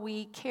how do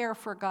we care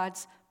for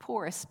God's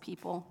poorest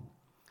people,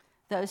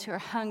 those who are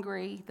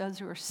hungry, those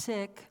who are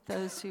sick,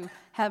 those who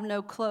have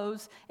no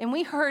clothes. And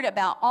we heard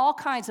about all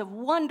kinds of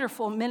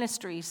wonderful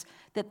ministries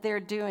that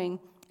they're doing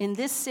in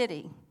this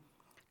city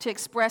to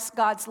express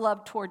God's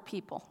love toward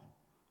people,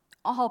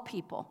 all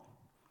people,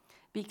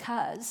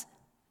 because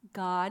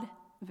God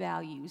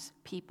values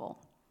people.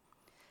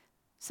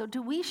 So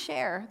do we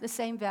share the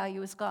same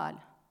value as God?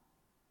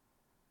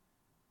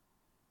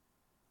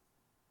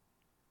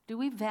 Do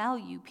we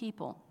value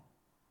people?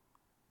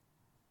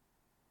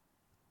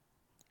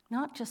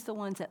 Not just the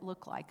ones that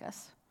look like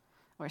us,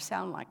 or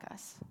sound like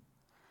us,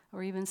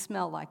 or even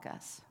smell like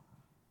us,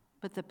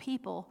 but the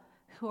people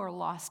who are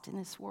lost in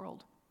this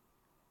world.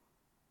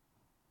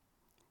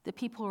 The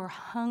people who are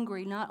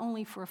hungry not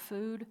only for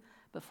food,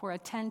 but for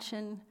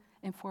attention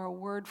and for a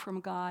word from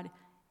God,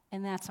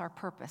 and that's our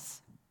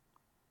purpose.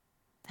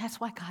 That's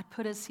why God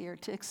put us here,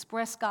 to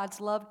express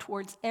God's love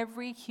towards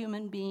every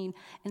human being.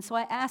 And so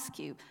I ask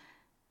you,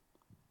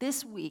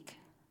 this week,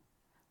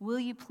 will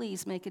you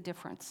please make a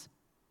difference?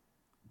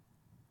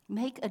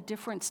 Make a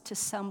difference to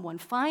someone.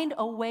 Find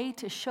a way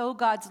to show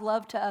God's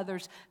love to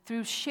others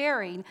through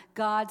sharing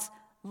God's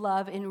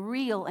love in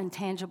real and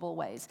tangible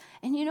ways.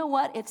 And you know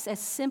what? It's as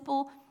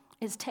simple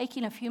as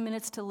taking a few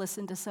minutes to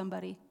listen to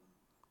somebody.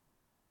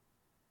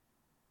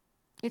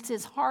 It's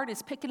as hard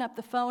as picking up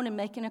the phone and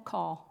making a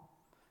call,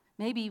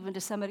 maybe even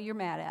to somebody you're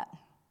mad at,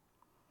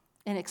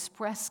 and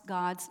express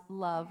God's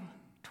love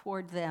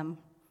toward them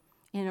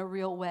in a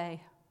real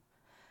way.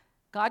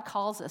 God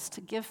calls us to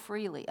give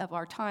freely of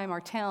our time,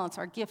 our talents,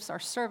 our gifts, our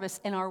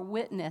service, and our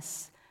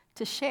witness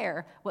to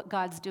share what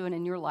God's doing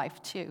in your life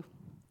too.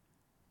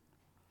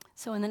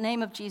 So in the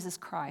name of Jesus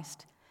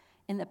Christ,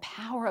 in the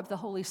power of the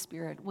Holy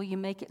Spirit, will you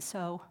make it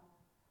so?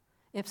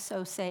 If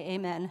so, say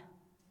amen,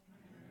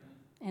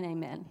 and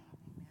amen.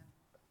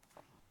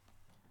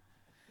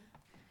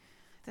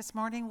 This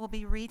morning we'll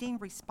be reading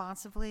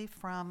responsively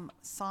from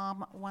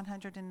Psalm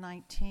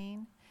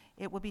 119.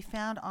 It will be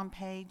found on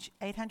page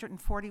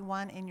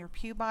 841 in your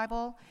Pew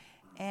Bible,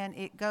 and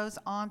it goes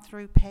on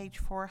through page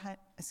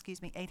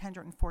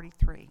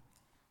 843.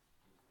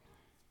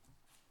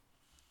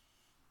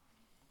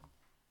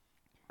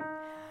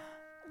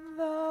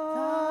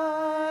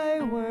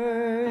 Thy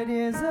word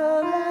is a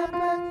lamp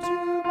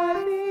unto my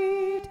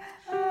feet,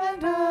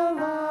 and a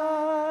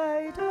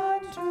light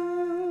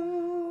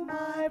unto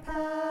my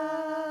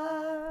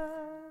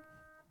path.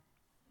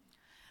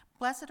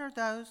 Blessed are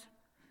those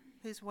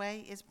whose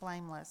way is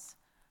blameless,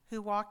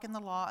 who walk in the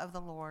law of the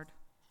Lord.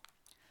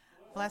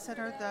 Blessed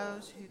are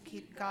those who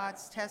keep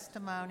God's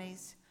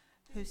testimonies,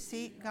 who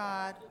seek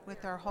God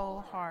with their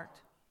whole heart,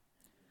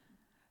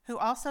 who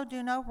also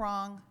do no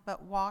wrong,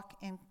 but walk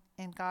in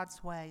in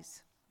God's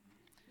ways.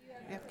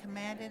 You have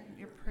commanded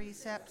your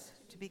precepts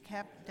to be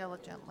kept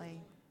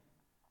diligently.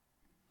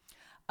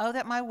 Oh,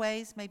 that my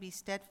ways may be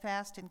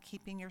steadfast in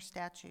keeping your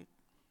statute.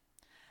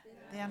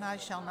 Then I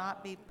shall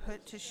not be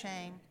put to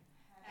shame,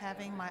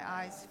 having my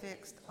eyes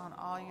fixed on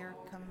all your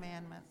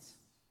commandments.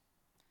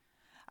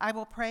 I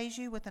will praise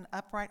you with an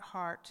upright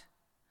heart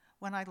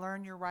when I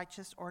learn your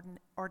righteous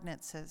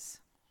ordinances.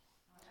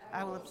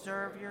 I will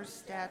observe your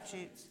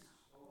statutes.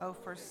 Oh,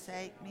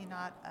 forsake me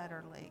not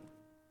utterly.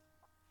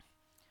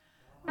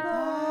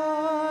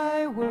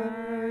 Thy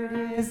word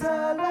is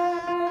a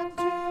lamp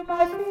unto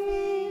my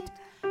feet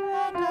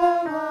and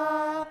a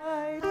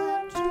light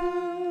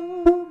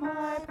unto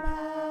my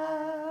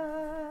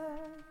path.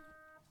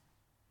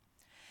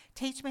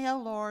 Teach me, O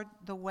Lord,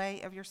 the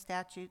way of your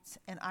statutes,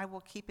 and I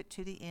will keep it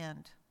to the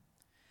end.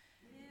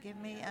 Give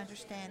me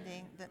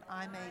understanding that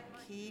I may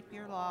keep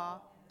your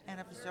law and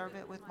observe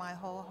it with my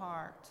whole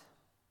heart.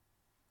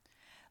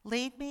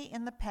 Lead me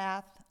in the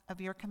path of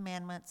your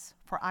commandments,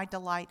 for I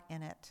delight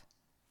in it.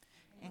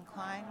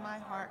 Incline my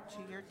heart to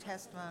your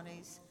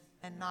testimonies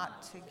and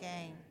not to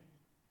gain.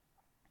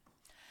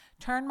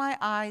 Turn my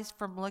eyes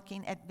from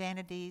looking at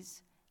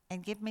vanities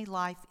and give me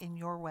life in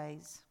your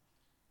ways.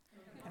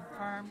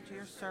 Confirm to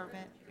your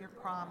servant your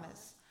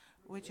promise,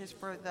 which is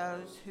for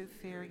those who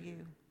fear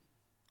you.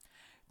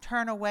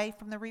 Turn away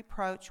from the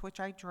reproach which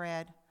I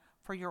dread,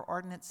 for your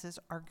ordinances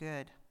are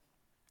good.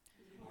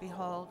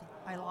 Behold,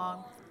 I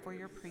long for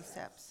your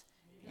precepts.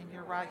 In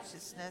your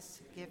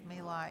righteousness give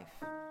me life.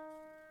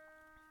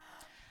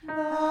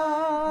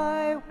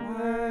 Thy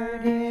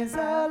word is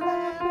a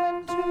lamp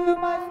unto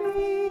my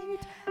feet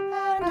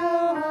and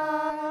a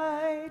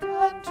light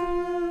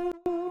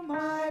unto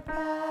my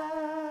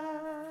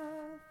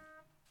path.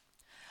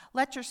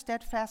 Let your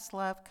steadfast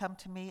love come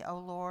to me, O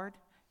Lord,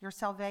 your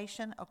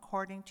salvation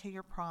according to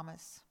your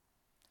promise.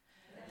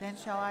 Then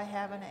shall I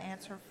have an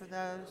answer for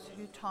those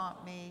who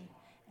taunt me,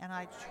 and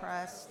I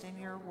trust in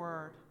your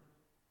word.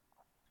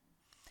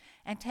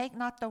 And take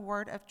not the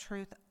word of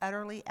truth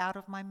utterly out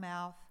of my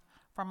mouth,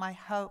 for my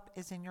hope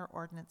is in your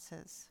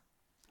ordinances.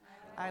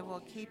 I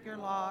will keep your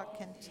law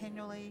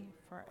continually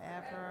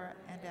forever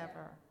and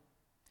ever.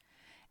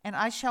 And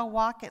I shall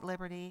walk at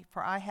liberty,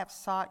 for I have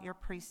sought your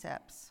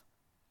precepts.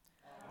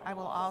 I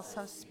will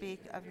also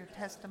speak of your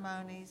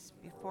testimonies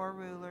before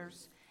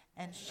rulers,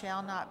 and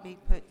shall not be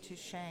put to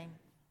shame.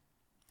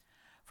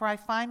 For I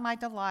find my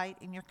delight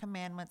in your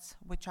commandments,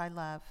 which I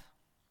love.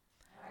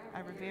 I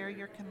revere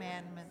your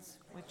commandments,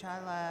 which I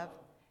love,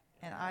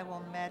 and I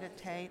will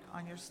meditate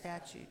on your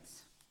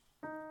statutes.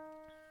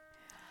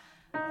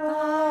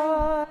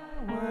 Thy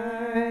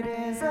word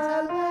is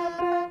a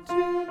lamp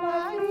unto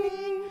my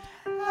feet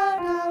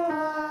and a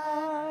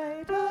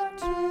light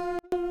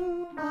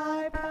unto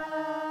my path.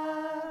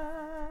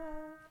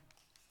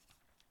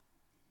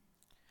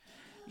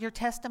 Your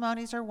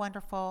testimonies are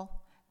wonderful,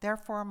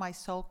 therefore my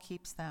soul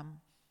keeps them.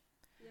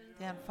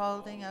 The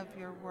unfolding of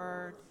your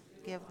word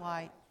give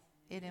light.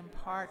 It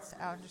imparts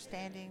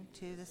understanding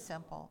to the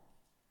simple.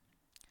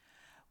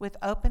 With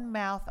open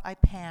mouth I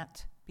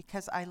pant,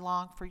 because I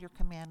long for your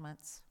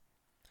commandments.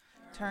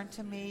 Turn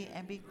to me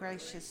and be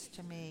gracious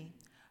to me,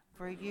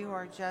 for you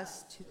are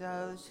just to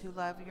those who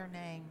love your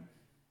name.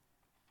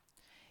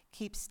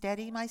 Keep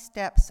steady my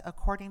steps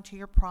according to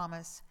your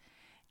promise,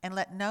 and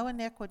let no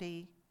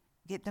iniquity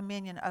get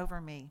dominion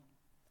over me.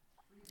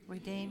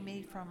 Redeem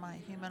me from my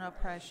human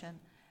oppression,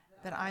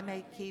 that I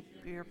may keep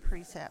your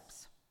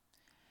precepts.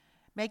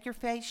 Make your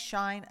face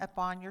shine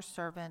upon your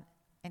servant,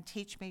 and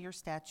teach me your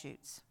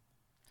statutes.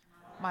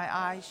 My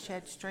eyes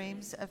shed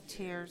streams of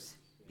tears,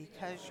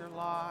 because your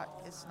law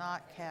is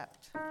not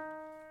kept.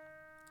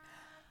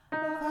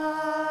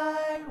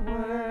 Thy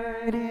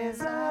word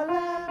is a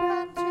lamp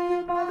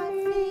unto my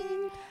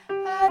feet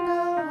and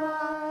a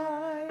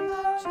light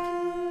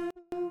unto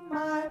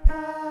my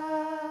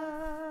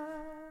path.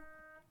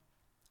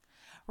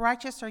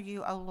 Righteous are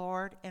you, O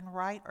Lord, and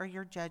right are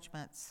your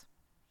judgments.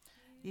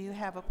 You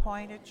have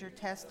appointed your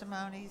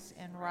testimonies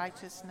in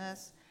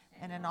righteousness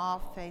and in all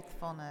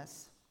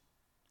faithfulness.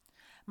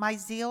 My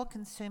zeal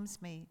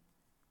consumes me,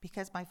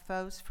 because my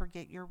foes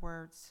forget your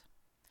words.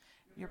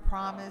 Your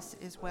promise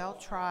is well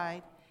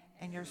tried,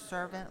 and your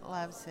servant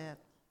loves it.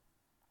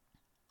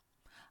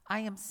 I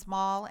am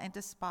small and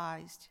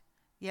despised,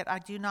 yet I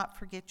do not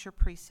forget your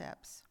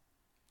precepts.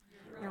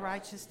 Your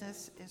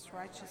righteousness is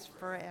righteous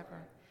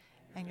forever,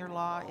 and your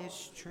law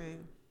is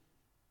true.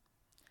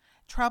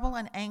 Trouble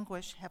and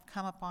anguish have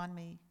come upon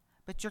me,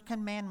 but your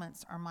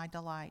commandments are my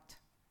delight.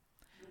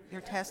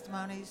 Your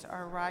testimonies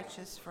are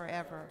righteous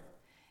forever.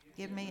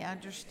 Give me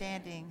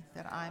understanding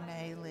that I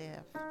may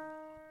live.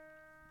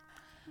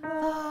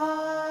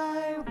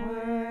 Thy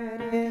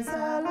word is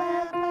a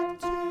lamp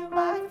unto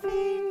my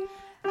feet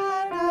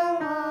and a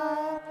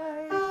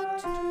light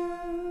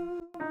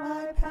unto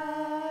my path.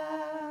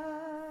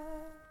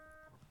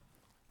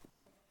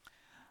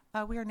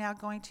 We are now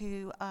going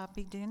to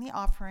be doing the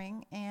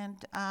offering,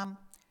 and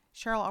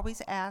Cheryl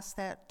always asks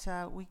that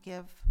we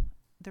give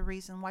the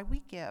reason why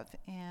we give,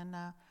 and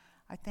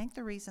I think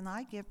the reason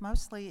I give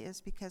mostly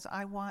is because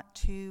I want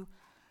to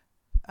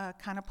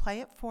kind of play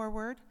it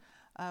forward.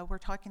 We're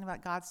talking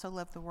about God so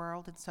loved the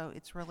world, and so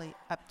it's really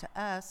up to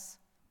us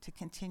to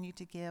continue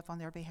to give on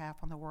their behalf,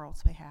 on the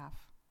world's behalf.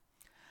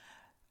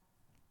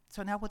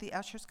 So now will the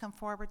ushers come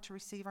forward to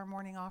receive our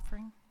morning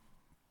offering?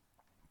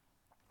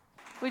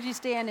 Would you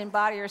stand in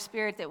body or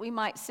spirit that we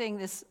might sing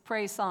this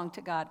praise song to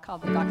God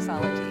called the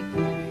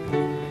Doxology?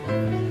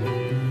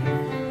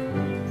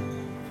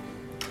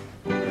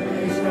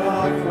 Praise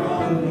God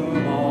from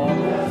whom all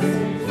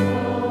blessings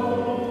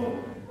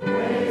flow.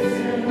 Praise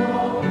Him,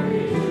 all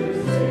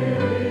creatures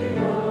daily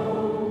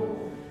know.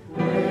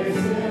 Praise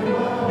Him,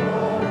 all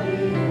of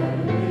the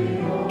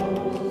heavenly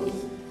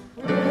hosts.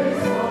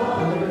 Praise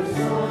Father,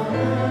 Son,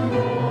 and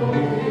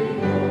Holy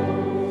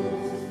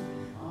Ghost.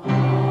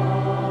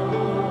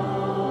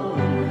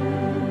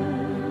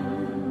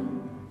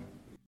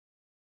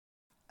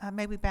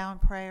 May we bow in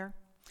prayer.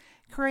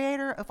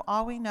 Creator of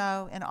all we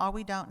know and all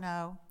we don't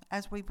know,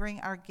 as we bring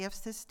our gifts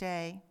this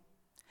day,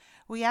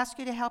 we ask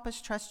you to help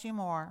us trust you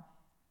more.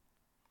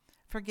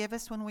 Forgive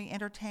us when we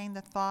entertain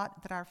the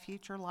thought that our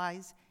future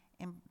lies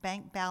in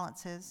bank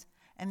balances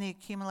and the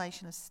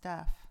accumulation of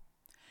stuff.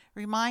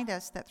 Remind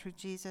us that through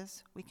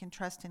Jesus we can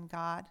trust in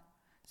God,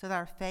 so that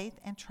our faith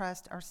and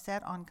trust are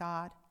set on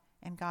God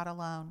and God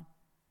alone.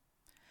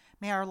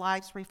 May our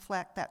lives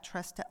reflect that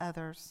trust to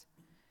others.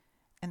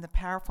 In the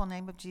powerful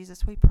name of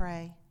Jesus we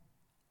pray.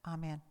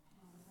 Amen.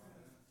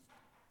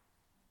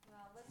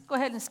 Go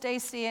ahead and stay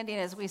standing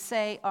as we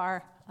say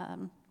our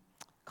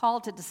call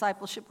to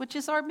discipleship, which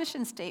is our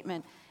mission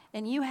statement.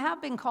 And you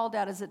have been called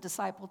out as a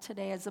disciple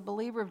today, as a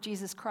believer of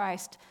Jesus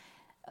Christ,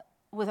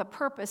 with a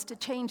purpose to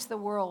change the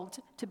world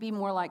to be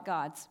more like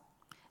God's.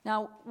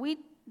 Now, we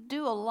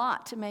do a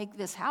lot to make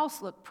this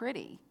house look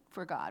pretty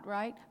for God,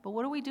 right? But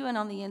what are we doing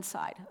on the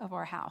inside of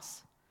our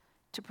house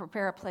to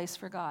prepare a place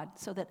for God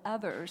so that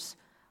others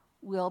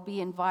will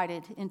be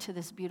invited into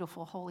this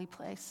beautiful, holy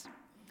place?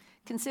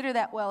 Consider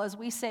that well as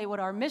we say what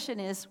our mission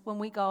is when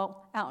we go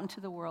out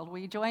into the world. Will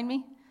you join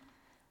me?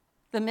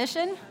 The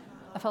mission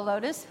of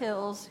Helotes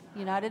Hills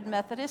United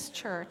Methodist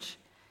Church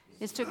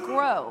is to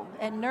grow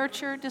and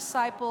nurture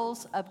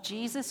disciples of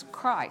Jesus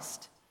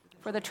Christ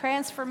for the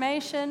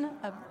transformation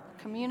of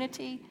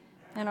community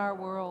and our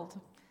world.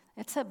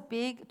 It's a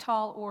big,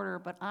 tall order,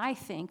 but I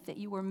think that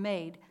you were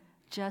made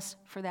just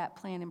for that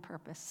plan and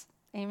purpose.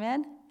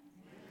 Amen?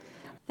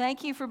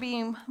 Thank you for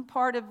being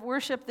part of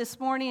worship this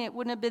morning. It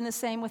wouldn't have been the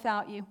same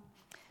without you.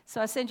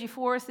 So I send you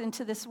forth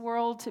into this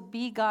world to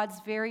be God's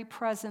very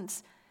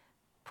presence,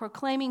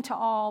 proclaiming to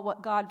all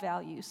what God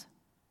values: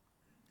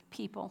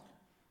 people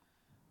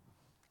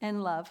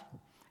and love.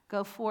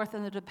 Go forth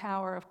under the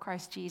power of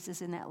Christ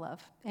Jesus in that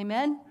love.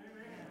 Amen?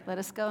 Let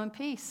us go in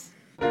peace.